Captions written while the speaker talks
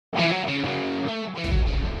Oi,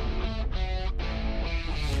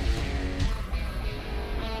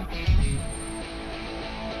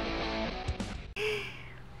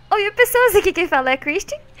 pessoas, aqui quem fala é a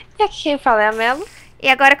Kristy. E aqui quem fala é a Melo. E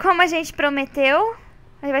agora, como a gente prometeu,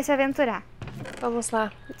 a gente vai se aventurar. Vamos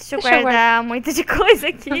lá. Deixa eu guardar muito de coisa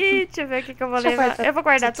aqui. Deixa eu ver o que eu vou levar. Eu vou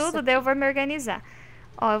guardar tudo, daí eu vou me organizar.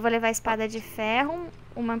 Ó, eu vou levar a espada de ferro,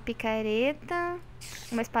 uma picareta,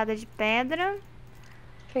 uma espada de pedra.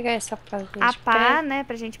 Vou pegar essa pá de a pá, pedra, né,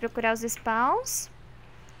 pra gente procurar os spawns.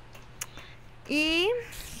 E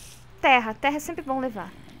terra. Terra é sempre bom levar.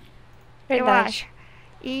 Verdade. Eu acho.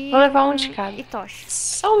 E vou levar um de cada. E tocha.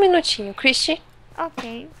 Só um minutinho, Kristy.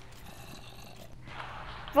 Ok.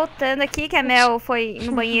 Voltando aqui, que a Mel foi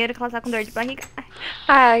no banheiro, que ela tá com dor de barriga.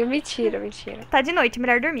 Ai, mentira, mentira. Tá de noite,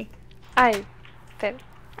 melhor dormir. Ai, pera.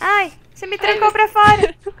 Ai, você me trancou pra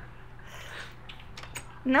fora.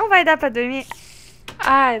 Não vai dar pra dormir.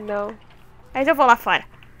 Ai, não. Mas eu vou lá fora.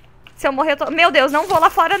 Se eu morrer, eu tô... Meu Deus, não vou lá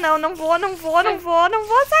fora, não. Não vou.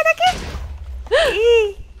 Sai daqui.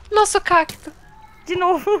 Ih, Nosso cacto. de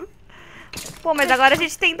novo. Pô, mas agora a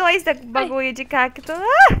gente tem dois bagulho de cacto.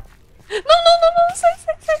 Ah! Não, sai.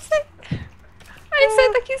 Ai,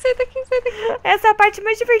 sai daqui. Essa é a parte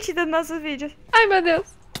mais divertida do nosso vídeo. Ai, meu Deus.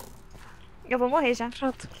 Eu vou morrer já.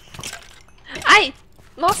 Pronto. Ai,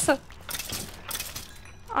 nossa.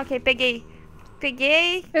 Ok, peguei.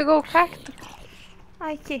 Pegou o cacto?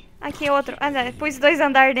 Ai, aqui outro. Ah, não, pus 2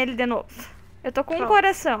 andares nele de novo. Eu tô com um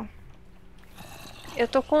coração. Eu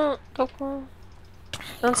tô com...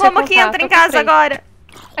 Não sei Como que contar, entra em tô com casa 3. agora?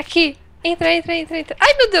 Aqui. Entra.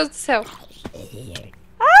 Ai, meu Deus do céu.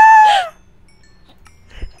 Ah!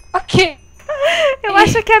 Ok. Eu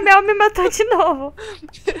acho que a Mel me matou de novo.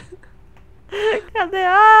 Cadê?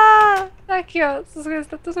 Ah! Aqui, ó. Essas coisas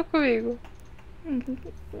estão tudo comigo.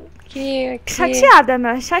 Aqui. Chateada,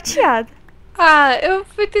 Mel. Chateada. Ah, eu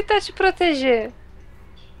fui tentar te proteger.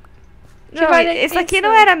 Não, esse aqui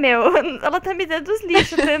não era meu. Ela tá me dando os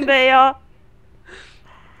lixos também, ó.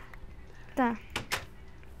 Tá.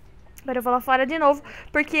 Agora eu vou lá fora de novo,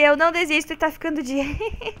 porque eu não desisto e tá ficando dia.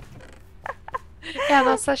 É a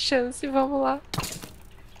nossa chance, vamos lá.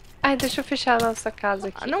 Ai, deixa eu fechar a nossa casa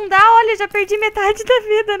aqui. Não dá, olha, já perdi metade da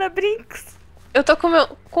vida na Brinks. Eu tô com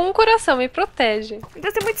um coração, me protege.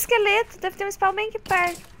 Deve ter muito esqueleto, deve ter um spawn bem aqui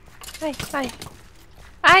perto.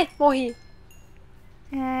 Ai, morri.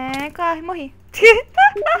 É, corre, morri.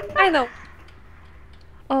 Ai, não.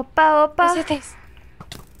 Opa.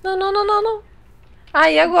 Não. Ah,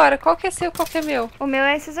 e agora? Qual que é seu, qual que é meu? O meu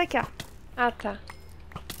é esses aqui, ó. Ah, tá.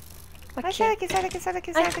 Vai, sai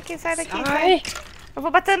daqui. Ai. Eu vou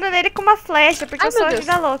batendo nele com uma flecha, porque eu sou a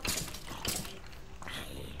vida louca.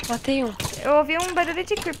 Matei um. Eu ouvi um barulho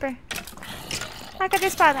de creeper. Ah, cadê a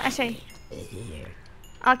espada? Achei.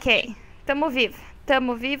 Ok. Tamo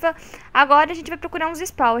viva. Agora a gente vai procurar uns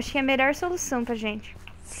spawn. Acho que é a melhor solução pra gente.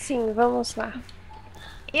 Sim, vamos lá.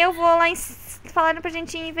 Eu vou lá falaram pra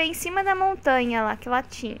gente ir ver em cima da montanha lá, que lá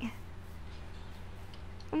tinha.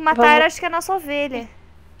 Mataram, acho que a nossa ovelha.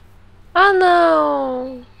 Ah,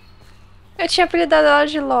 não. Eu tinha apelidado ela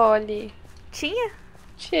de Loli. Tinha?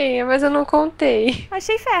 Tinha, mas eu não contei.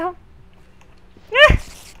 Achei ferro.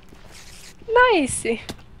 Nice.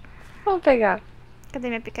 Vamos pegar. Cadê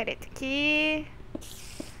minha picareta? Aqui.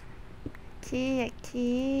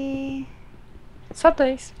 Aqui. Só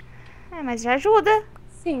 2. Ah, mas já ajuda.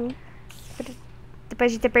 Sim.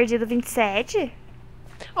 Depois de ter perdido 27.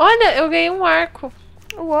 Olha, eu ganhei um arco.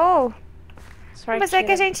 Uou. Sua Mas é arqueira.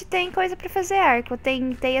 que a gente tem coisa pra fazer arco.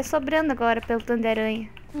 Tem teia sobrando agora pelo tanto de aranha.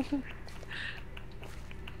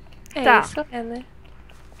 Tá. Isso é, né?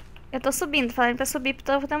 Eu tô subindo, falando pra subir pro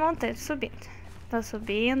topo da montanha. Tô subindo. Tô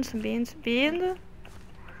subindo.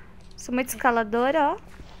 Sou muito escaladora, ó.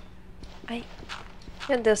 Ai.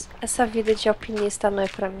 Meu Deus, essa vida de alpinista não é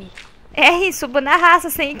pra mim. Subo na raça,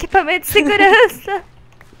 sem equipamento de segurança.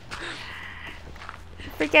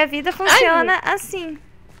 Porque a vida funciona assim.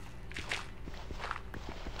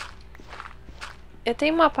 Eu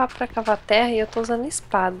tenho uma pá pra cavar terra e eu tô usando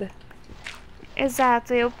espada.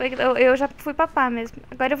 Exato, eu já fui papá mesmo.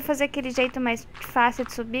 Agora eu vou fazer aquele jeito mais fácil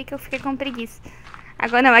de subir, que eu fiquei com preguiça.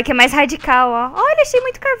 Agora não, é que é mais radical, ó. Olha, achei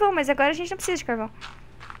muito carvão, mas agora a gente não precisa de carvão.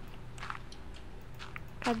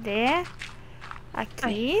 Cadê?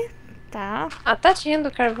 Aqui. Tá. Ah, tadinho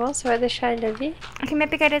do carvão, você vai deixar ele ali? Aqui minha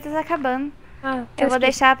picareta tá acabando. Ah, Eu vou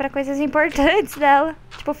deixar pra coisas importantes dela.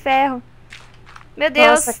 Tipo ferro. Meu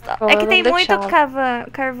Deus, Nossa, é que tem muito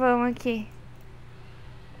carvão aqui.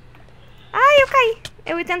 Ai, eu caí.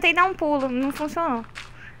 Eu tentei dar um pulo, não funcionou.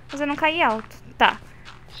 Mas eu não caí alto. Tá.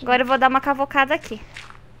 Agora eu vou dar uma cavocada aqui.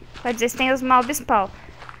 Pra dizer se tem os mob spawn.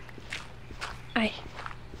 Ai.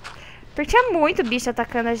 Porque tinha muito bicho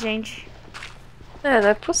atacando a gente. Não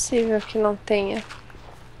é possível que não tenha.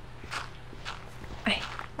 Ai.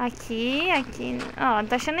 Aqui. Ó, não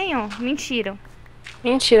tá achando nenhum. Mentiram.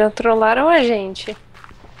 Mentira, trollaram a gente.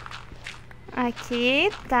 Aqui,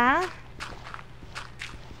 tá.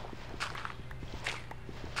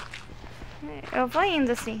 Eu vou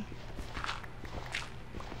indo assim.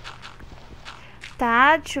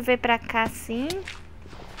 Tá, deixa eu ver pra cá assim.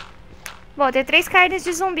 Bom, tem 3 carnes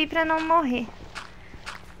de zumbi pra não morrer.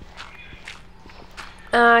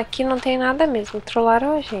 Ah, aqui não tem nada mesmo.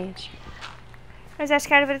 Trollaram a gente. Mas eu acho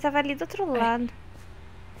que a árvore tava ali do outro lado.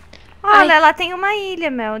 Olha, ela tem uma ilha,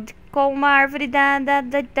 Mel. Com uma árvore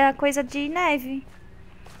da coisa de neve.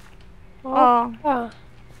 Ó.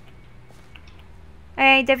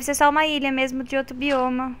 É, e deve ser só uma ilha mesmo, de outro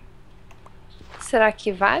bioma. Será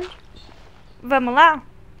que vale? Vamos lá?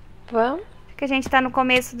 Vamos. Porque a gente tá no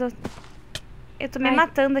começo do... Eu tô me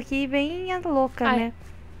matando aqui, bem louca, né?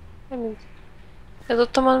 Ai, meu Deus. Eu tô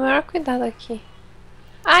tomando o maior cuidado aqui.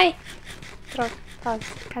 Ai! Troca, quase.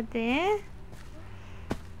 Cadê?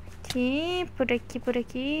 Aqui, por aqui, por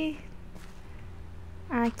aqui.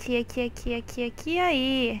 Aqui,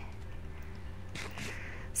 aí.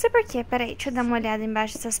 Não sei porquê, peraí, deixa eu dar uma olhada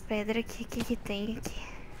embaixo dessas pedras aqui. O que tem aqui?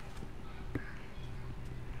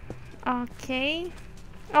 Ok.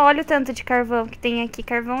 Olha o tanto de carvão que tem aqui.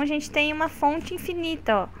 Carvão a gente tem uma fonte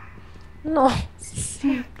infinita, ó.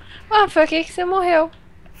 Nossa. Ah, foi aqui que você morreu.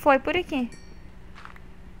 Foi por aqui.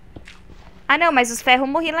 Ah, não, mas os ferros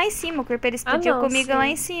morri lá em cima. O corpo explodiu comigo lá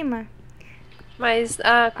em cima. Mas,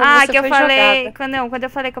 quando você que eu foi falei... jogada. Quando eu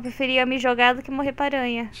falei que eu preferia me jogar do que morrer pra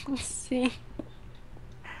aranha. Sim.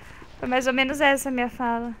 Foi mais ou menos essa a minha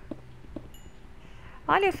fala.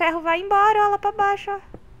 Olha, o ferro vai embora, ó, lá pra baixo, ó.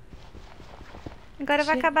 Agora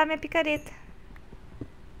vai acabar minha picareta.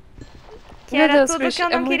 Que Meu era Deus, tudo que eu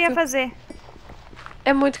não queria fazer.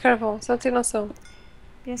 É muito carvão, você não tem noção.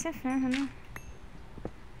 Podia ser ferro, né?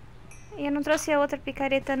 E eu não trouxe a outra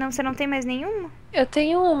picareta, não. Você não tem mais nenhuma? Eu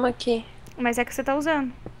tenho uma aqui. Mas é que você tá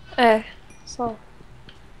usando. É, só.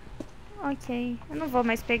 Ok. Eu não vou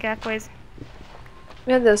mais pegar a coisa.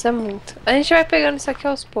 Meu Deus, é muito. A gente vai pegando isso aqui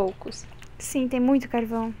aos poucos. Sim, tem muito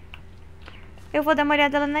carvão. Eu vou dar uma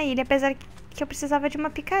olhada lá na ilha, apesar que eu precisava de uma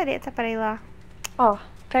picareta pra ir lá. Ó,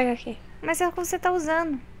 pega aqui. Mas é o que você tá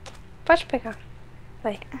usando. Pode pegar.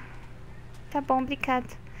 Vai. Tá bom, obrigada.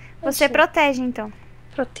 Você protege, então.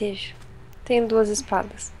 Protejo. Tenho 2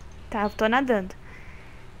 espadas. Tá, eu tô nadando.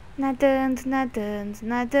 Nadando.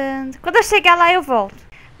 Quando eu chegar lá, eu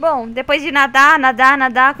volto. Bom, depois de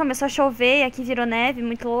nadar, começou a chover e aqui virou neve,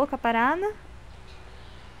 muito louca a parada.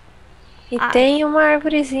 E tem uma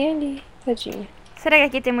arvorezinha ali, tadinha. Será que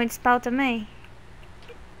aqui tem muito spawn também?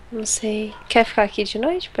 Não sei. Quer ficar aqui de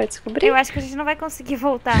noite pra descobrir? Eu acho que a gente não vai conseguir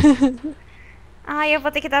voltar. Eu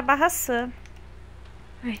vou ter que dar barra Sun.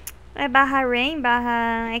 É barra Rain,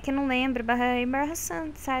 barra... É que eu não lembro. Barra Rain, barra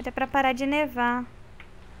Sun, certo? É pra parar de nevar.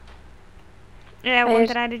 É, o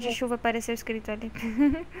contrário de chuva apareceu escrito ali.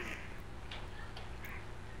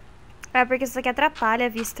 É porque isso aqui atrapalha a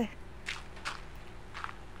vista.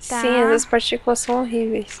 Tá. Sim, as partículas são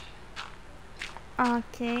horríveis.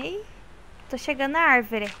 Ok. Tô chegando na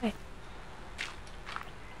árvore.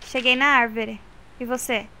 Cheguei na árvore. E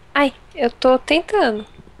você? Ai, eu tô tentando.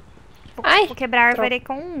 Vou quebrar a árvore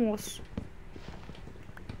com um osso.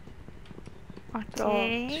 Ok.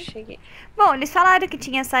 Pronto, cheguei. Bom, eles falaram que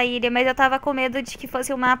tinha essa ilha, mas eu tava com medo de que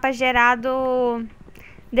fosse um mapa gerado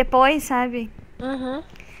depois, sabe? Uhum.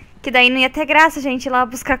 Que daí não ia ter graça a gente ir lá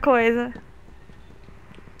buscar coisa.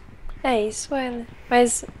 É, isso é, né?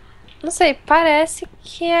 Mas, não sei, parece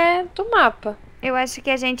que é do mapa. Eu acho que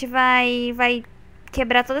a gente vai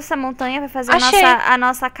quebrar toda essa montanha, vai fazer a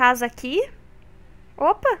nossa casa aqui.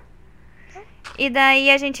 Opa! E daí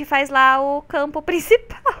a gente faz lá o campo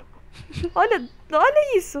principal.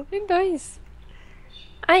 Olha isso. Tem 2.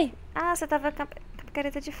 Ai. Ah, você tava com a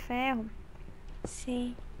picareta de ferro.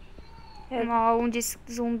 Sim. Ó, um de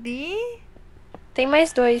zumbi. Tem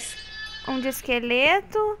mais 2. Um de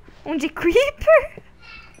esqueleto. Um de creeper.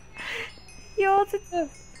 E outro...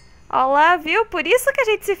 Ó lá, viu? Por isso que a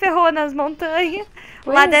gente se ferrou nas montanhas.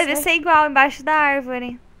 Lá deve ser igual, embaixo da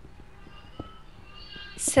árvore.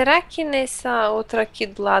 Será que nessa outra aqui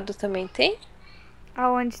do lado também tem?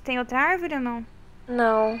 Aonde tem outra árvore ou não?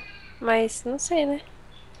 Não, mas não sei, né?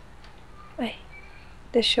 Ai,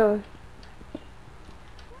 deixa eu...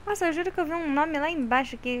 Nossa, eu juro que eu vi um nome lá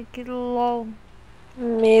embaixo, que LOL.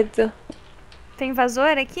 Medo. Tem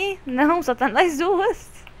invasor aqui? Não, só tá nós duas.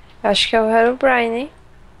 Acho que é o Herobrine, hein?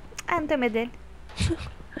 Ah, não tenho medo dele.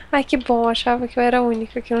 Ai, que bom, eu achava que eu era a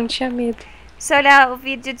única que não tinha medo. Se olhar o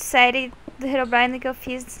vídeo de série do Herobrine que eu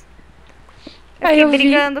fiz, eu Aí fiquei eu vi.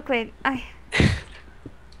 brigando com ele. Ai.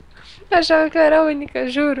 Eu achava que eu era a única,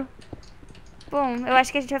 juro. Bom, eu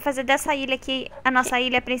acho que a gente vai fazer dessa ilha aqui a nossa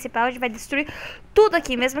ilha principal. A gente vai destruir tudo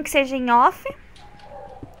aqui, mesmo que seja em off.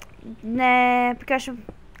 Né? Porque eu acho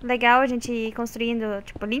legal a gente ir construindo,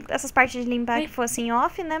 tipo, essas partes de limpar que fossem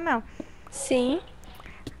off, né, Mel? Sim.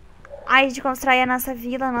 Aí a gente constrói a nossa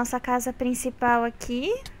vila, a nossa casa principal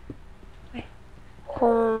aqui.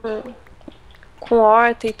 Com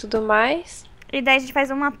horta e tudo mais. E daí a gente faz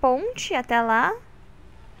uma ponte até lá.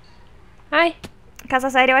 Ai. A casa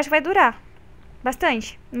série eu acho que vai durar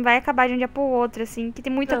bastante. Não vai acabar de um dia pro outro, assim, que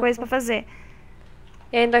tem muita coisa pra fazer.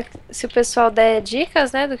 E ainda, se o pessoal der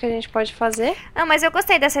dicas, né, do que a gente pode fazer. Não, mas eu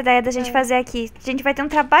gostei dessa ideia da gente fazer aqui. A gente vai ter um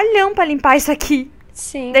trabalhão pra limpar isso aqui.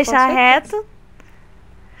 Sim, deixar reto.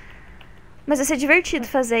 Mas vai ser divertido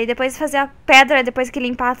fazer. E depois fazer a pedra, depois que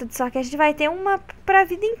limpar tudo. Só que a gente vai ter uma pra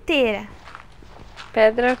vida inteira.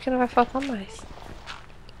 Pedra é o que não vai faltar mais.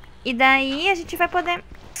 E daí a gente vai poder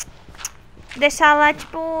deixar lá,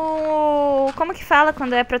 tipo... Como que fala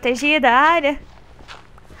quando é protegida a área?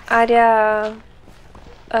 Área...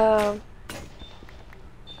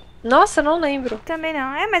 Nossa, não lembro. Também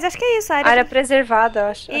não. É, mas acho que é isso. Área preservada, eu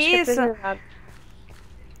acho. Isso. Acho que é preservada.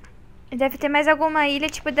 Deve ter mais alguma ilha,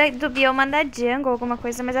 tipo, do bioma da jungle, alguma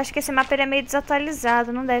coisa. Mas acho que esse mapa ele é meio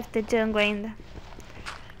desatualizado. Não deve ter jungle ainda.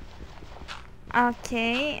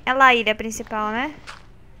 Ok. É lá a ilha principal, né?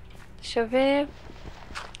 Deixa eu ver...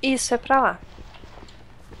 Isso, é pra lá.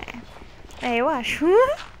 É, eu acho.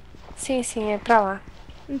 Sim, sim, é pra lá.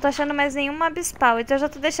 Não tô achando mais nenhuma abispal. Então eu já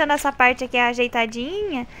tô deixando essa parte aqui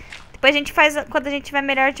ajeitadinha. Depois a gente faz... Quando a gente tiver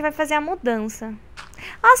melhor, a gente vai fazer a mudança.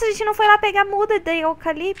 Nossa, a gente não foi lá pegar a muda de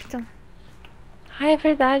eucalipto. Ah, é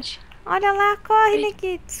verdade. Olha lá, corre,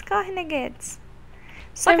 neguetes. Corre, neguetes.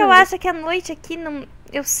 Só que eu acho que a noite aqui, não...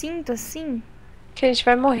 eu sinto assim... Que a gente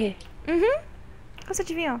vai morrer. Uhum. Como você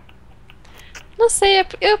adivinhou? Não sei, é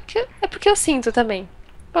porque eu sinto também.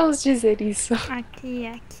 Vamos dizer isso.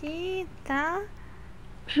 Aqui, tá.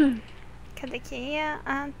 Cadê que é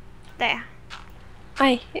a terra?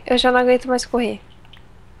 Ai, eu já não aguento mais correr.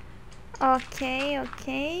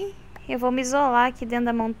 Ok. Eu vou me isolar aqui dentro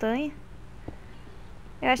da montanha.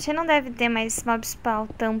 Eu achei que não deve ter mais mob spawn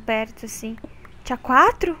tão perto assim. Tinha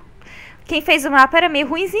 4? Quem fez o mapa era meio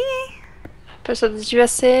ruinzinho, hein? A pessoa devia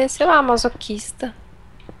ser, sei lá, masoquista.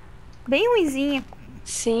 Bem ruinzinha.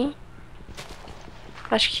 Sim.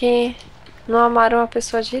 Acho que não amaram a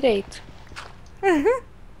pessoa direito.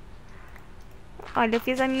 Olha, eu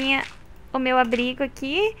fiz o meu abrigo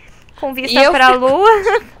aqui com vista pra lua.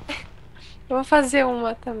 Eu vou fazer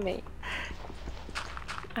uma também.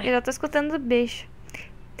 Ai. Eu já tô escutando o beijo.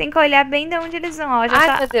 Tem que olhar bem de onde eles vão. Ó, já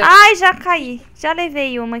Ai, meu Deus. Ai, já caí. Já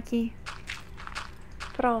levei uma aqui.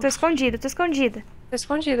 Pronto. Tô escondida. Tô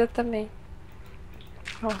escondida também.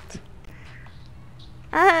 Pronto.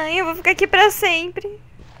 Ai, eu vou ficar aqui pra sempre.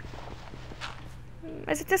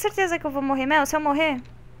 Mas eu tenho certeza que eu vou morrer, Mel. Se eu morrer,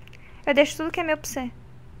 eu deixo tudo que é meu pra você.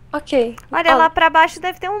 Ok. Olha, lá pra baixo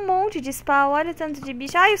deve ter um monte de spawn. Olha o tanto de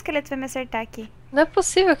bicho. Ai, o esqueleto vai me acertar aqui. Não é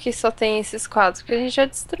possível que só tenha esses quadros, porque a gente já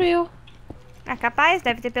destruiu. Ah, capaz,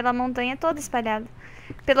 deve ter pela montanha toda espalhada.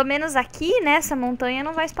 Pelo menos aqui, nessa montanha,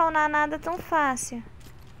 não vai spawnar nada tão fácil.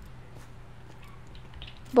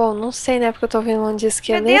 Bom, não sei, né? Porque eu tô vendo um monte de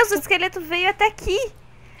esqueleto. Meu Deus, o esqueleto veio até aqui.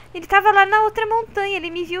 Ele tava lá na outra montanha. Ele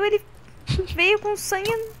me viu, ele veio com sangue.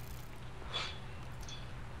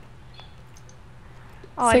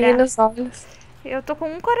 Olha, sangue nos olhos. Eu tô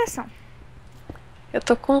com um coração. Eu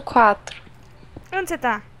tô com 4. Onde você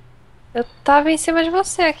tá? Eu tava em cima de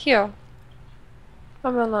você aqui, ó.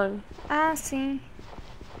 Olha o meu nome. Ah, sim.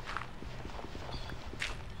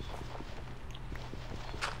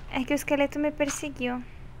 É que o esqueleto me perseguiu.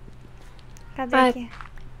 Cadê aqui?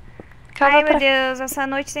 Ai, meu Deus, essa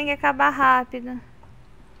noite tem que acabar rápido.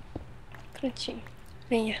 Prontinho.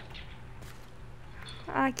 Venha.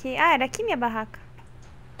 Aqui. Ah, era aqui minha barraca.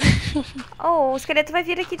 Oh, o esqueleto vai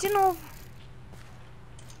vir aqui de novo.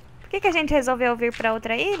 Por que a gente resolveu vir pra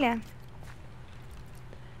outra ilha?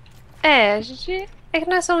 É, a gente... É que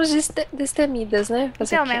nós somos destemidas, né?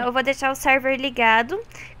 Então, eu vou deixar o server ligado.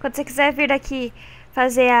 Quando você quiser vir aqui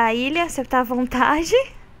fazer a ilha, você tá à vontade.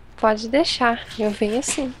 Pode deixar, eu venho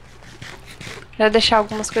sim. Quero deixar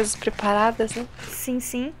algumas coisas preparadas, né? Sim,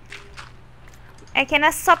 sim. É que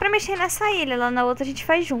é só pra mexer nessa ilha, lá na outra a gente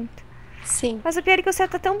faz junto. Sim. Mas o pior é que o céu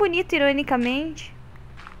tá tão bonito, ironicamente.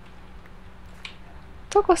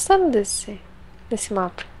 Tô gostando desse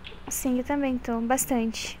mapa. Sim, eu também tô,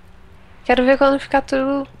 bastante. Quero ver quando ficar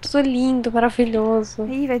tudo lindo, maravilhoso.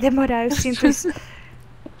 Ih, vai demorar, eu sinto isso.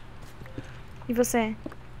 E você?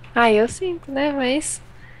 Ah, eu sinto, né? Mas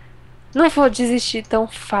não vou desistir tão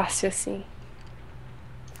fácil assim.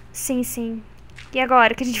 Sim, sim. E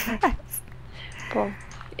agora, o que a gente faz? Bom,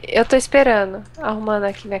 eu tô esperando. Arrumando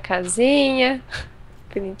aqui minha casinha.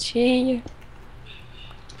 Bonitinha.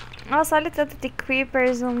 Nossa, olha o tanto de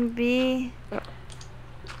creeper, zumbi.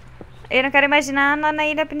 Eu não quero imaginar na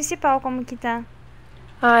ilha principal como que tá.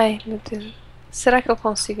 Ai, meu Deus. Será que eu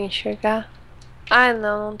consigo enxergar? Ai,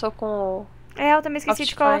 não tô com o Eu também esqueci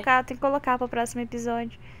de Optifine. colocar. Tem que colocar pro próximo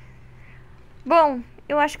episódio. Bom,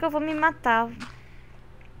 eu acho que eu vou me matar.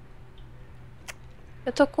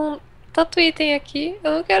 Eu tô com tanto item aqui,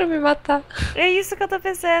 eu não quero me matar. É isso que eu tô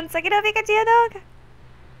pensando. Isso aqui não fica dia nunca.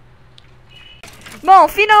 Bom,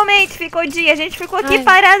 finalmente ficou dia. A gente ficou aqui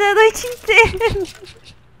parada a noite inteira.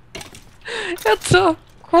 Eu tô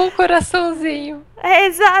com um coraçãozinho. É,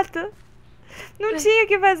 exato. Não tinha o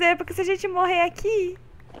que fazer, porque se a gente morrer aqui...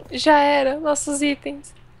 Já era, nossos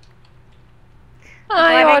itens.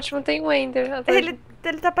 Ai, Agora... ótimo, tem o Ender. Ele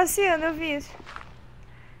tá passeando, eu vi isso.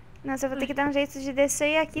 Nossa, eu vou ter que dar um jeito de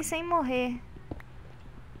descer aqui sem morrer.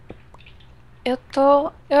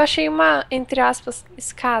 Eu achei uma, entre aspas,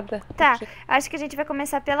 escada. Tá, aqui. acho que a gente vai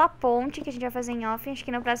começar pela ponte, que a gente vai fazer em off. Acho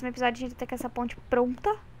que no próximo episódio a gente vai ter com essa ponte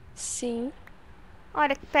pronta. Sim.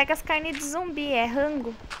 Olha, pega as carnes de zumbi, é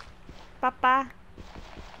rango. Papá.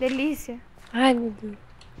 Delícia. Ai, meu Deus.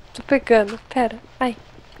 Tô pegando, pera. Ai.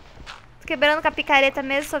 Tô quebrando com a picareta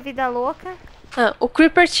mesmo, sou vida louca. Ah, o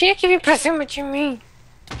Creeper tinha que vir pra cima de mim.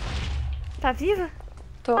 Tá viva?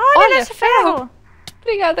 Tô. Olha ferro!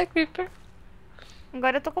 Obrigada, Creeper.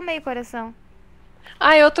 Agora eu tô com meio coração.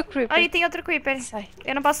 Ai, outro Creeper. Aí tem outro creeper. Sai.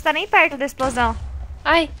 Eu não posso estar nem perto da explosão.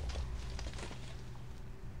 Ai.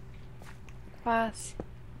 Quase.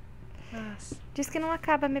 Quase. Diz que não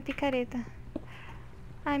acaba a minha picareta.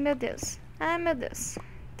 Ai, meu Deus. Ai, meu Deus.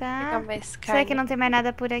 Tá. Pegar mais Será que carne. não tem mais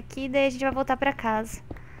nada por aqui? Daí a gente vai voltar pra casa.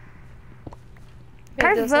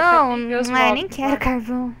 Meu Deus, Carvão! eu peguei os Nem móveis quero lá.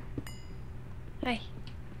 carvão. Ai.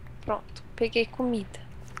 Pronto. Peguei comida.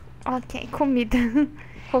 Ok, comida.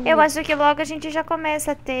 Comida. Eu acho que logo a gente já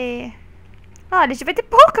começa a ter... Olha, a gente vai ter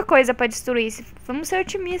pouca coisa pra destruir. Vamos ser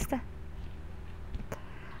otimistas.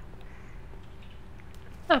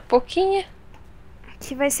 Ah, pouquinha.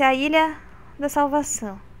 Que vai ser a Ilha da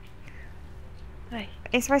Salvação. Ai.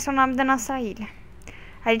 Esse vai ser o nome da nossa ilha.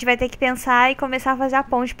 A gente vai ter que pensar e começar a fazer a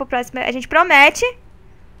ponte pro próximo... A gente promete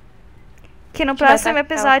que no próximo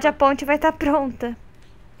episódio a ponte vai estar pronta.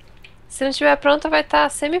 Se não estiver pronta, vai estar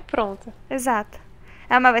semi-pronta. Exato.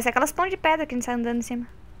 Ah, mas vai ser aquelas pontes de pedra que a gente sai andando em cima.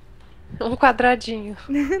 Um quadradinho.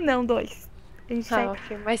 Não, 2. A gente sai...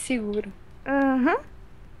 Ok, mais seguro. Aham.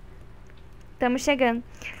 Estamos chegando.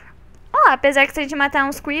 Ó, apesar que se a gente matar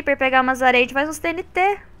uns creeper, pegar umas areias, a gente faz uns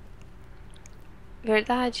TNT.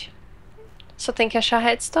 Verdade. Só tem que achar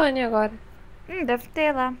redstone agora. Deve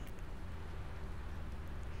ter lá.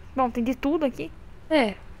 Bom, tem de tudo aqui.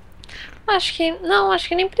 É. Acho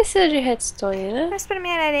que nem precisa de redstone, né? Mas pra mim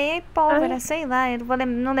era areia e pólvora, sei lá. Eu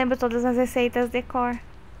não lembro todas as receitas de cor.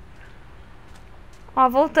 Ó,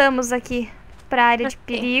 voltamos aqui pra área de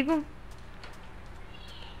perigo.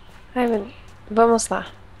 Ai, meu Deus. Vamos lá.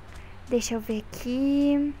 Deixa eu ver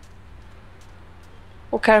aqui.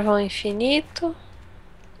 O carvão infinito.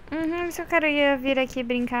 Isso eu quero ir vir aqui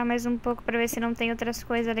brincar mais um pouco pra ver se não tem outras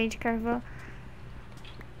coisas além de carvão.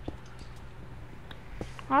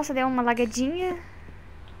 Nossa, deu uma lagadinha.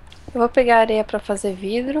 Eu vou pegar areia pra fazer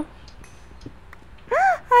vidro.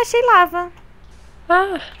 Ah, achei lava.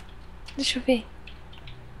 Ah, deixa eu ver.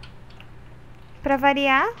 Pra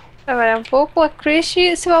variar. Pra variar um pouco, a Kristy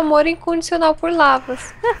e seu amor incondicional por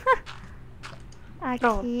lavas.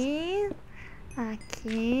 Aqui.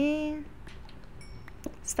 Aqui.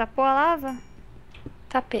 Você tapou a lava?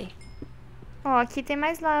 Tapei. Ó, aqui tem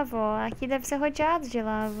mais lava, ó. Aqui deve ser rodeado de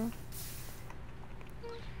lava.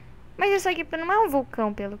 Mas isso aqui não é um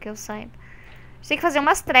vulcão, pelo que eu saiba. A gente tem que fazer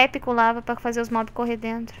umas trap com lava pra fazer os mobs correr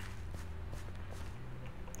dentro.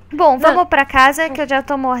 Bom, vamos pra casa que eu já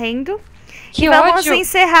tô morrendo. Que e vamos ódio.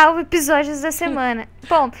 encerrar o episódio da semana.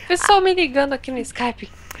 Bom, pessoal me ligando aqui no Skype.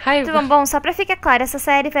 Raiva. Tudo bom, só pra ficar claro, essa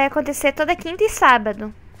série vai acontecer toda quinta e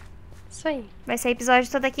sábado. Isso aí. Vai ser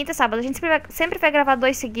episódio toda quinta e sábado. A gente sempre vai gravar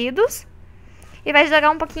 2 seguidos. E vai jogar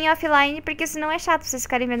um pouquinho offline, porque senão é chato vocês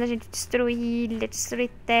ficarem vendo a gente destruir ilha, destruir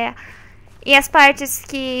terra. E as partes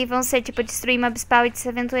que vão ser, tipo, destruir uma abispal e de se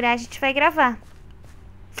aventurar, a gente vai gravar.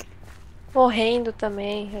 Morrendo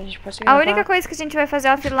também, a gente pode gravar. A única coisa que a gente vai fazer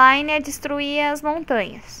offline é destruir as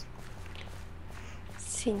montanhas.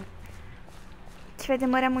 Sim. Que vai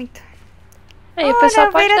demorar muito. Aí o pessoal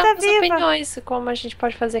pode dar umas opiniões, como a gente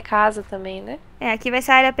pode fazer casa também, né? É, aqui vai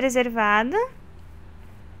ser a área preservada.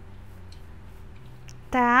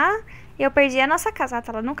 Tá. E eu perdi a nossa casa. Ah,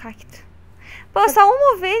 tá lá no cacto. Pô, só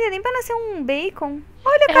uma ovelha, nem pra nascer um bacon.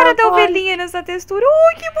 Olha a cara da ovelhinha nessa textura.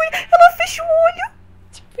 Ui, que bonita. Ela fecha o olho.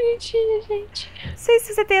 Que bonitinha, gente. Não sei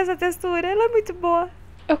se você tem essa textura. Ela é muito boa.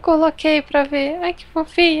 Eu coloquei pra ver. Ai, que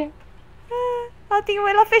fofinha.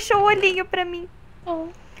 Ela fechou o olhinho pra mim.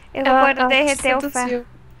 Eu vou agora derreter o ferro.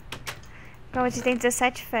 Então, a gente tem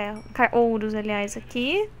 17 ferros. Ouros, aliás,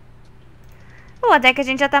 aqui. Até que a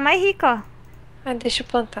gente já tá mais rico, ó. Deixa eu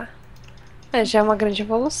plantar. Já é uma grande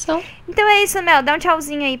evolução. Então é isso, Mel. Dá um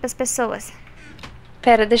tchauzinho aí pras pessoas.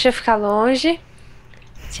 Pera, deixa eu ficar longe.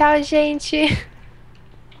 Tchau, gente.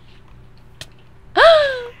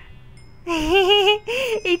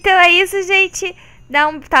 Então é isso, gente. Dá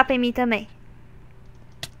um tapa em mim também.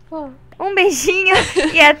 Um beijinho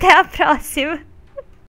e até a próxima.